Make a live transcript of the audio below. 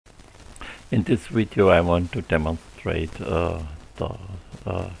In this video I want to demonstrate the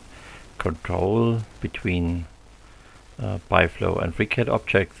control between PyFlow and FreeCAD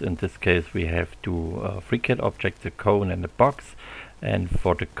objects. In this case we have two FreeCAD objects, a cone and a box, and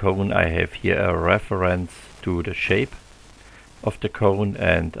for the cone I have here a reference to the shape of the cone,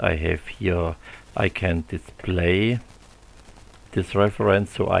 and I have here, I can display this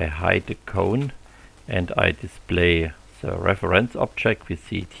reference, so I hide the cone and I display the reference object. We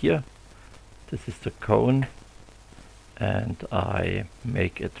see it here. This is the cone, and I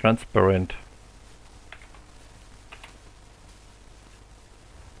make it transparent.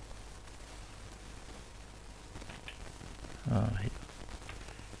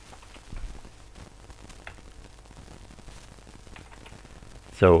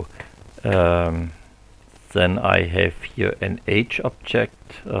 So then I have here an edge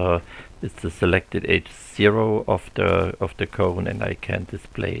object. It's the selected edge 0 of the cone, and I can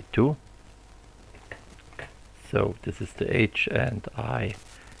display it too. So this is the edge, and I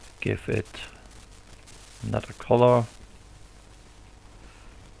give it another color.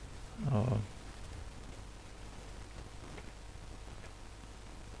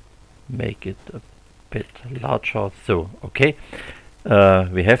 Make it a bit larger. So okay,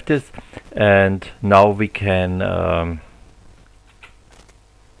 we have this, and now we can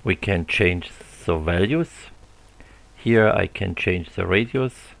change the values. Here I can change the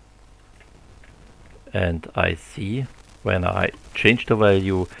radius, and I see when I change the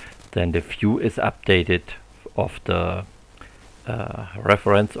value, then the view is updated of the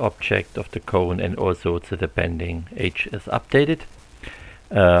reference object of the cone, and also the depending edge is updated.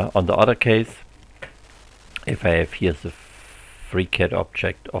 On the other case, if I have here the FreeCAD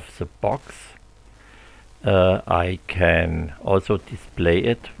object of the box, I can also display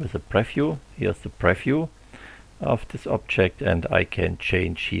it with a preview. Here's the preview of this object, and I can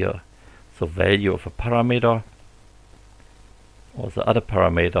change here the value of a parameter or the other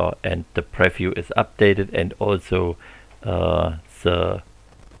parameter, and the preview is updated, and also the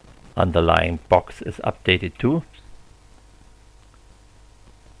underlying box is updated too.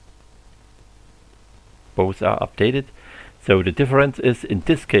 Both are updated. So the difference is, in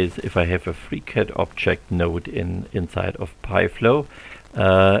this case, if I have a FreeCAD object node inside of PyFlow,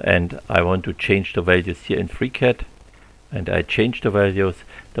 and I want to change the values here in FreeCAD, and I change the value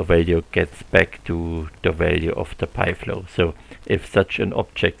gets back to the value of the PyFlow. So if such an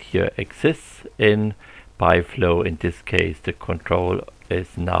object here exists in PyFlow, in this case the control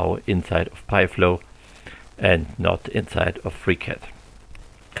is now inside of PyFlow and not inside of FreeCAD.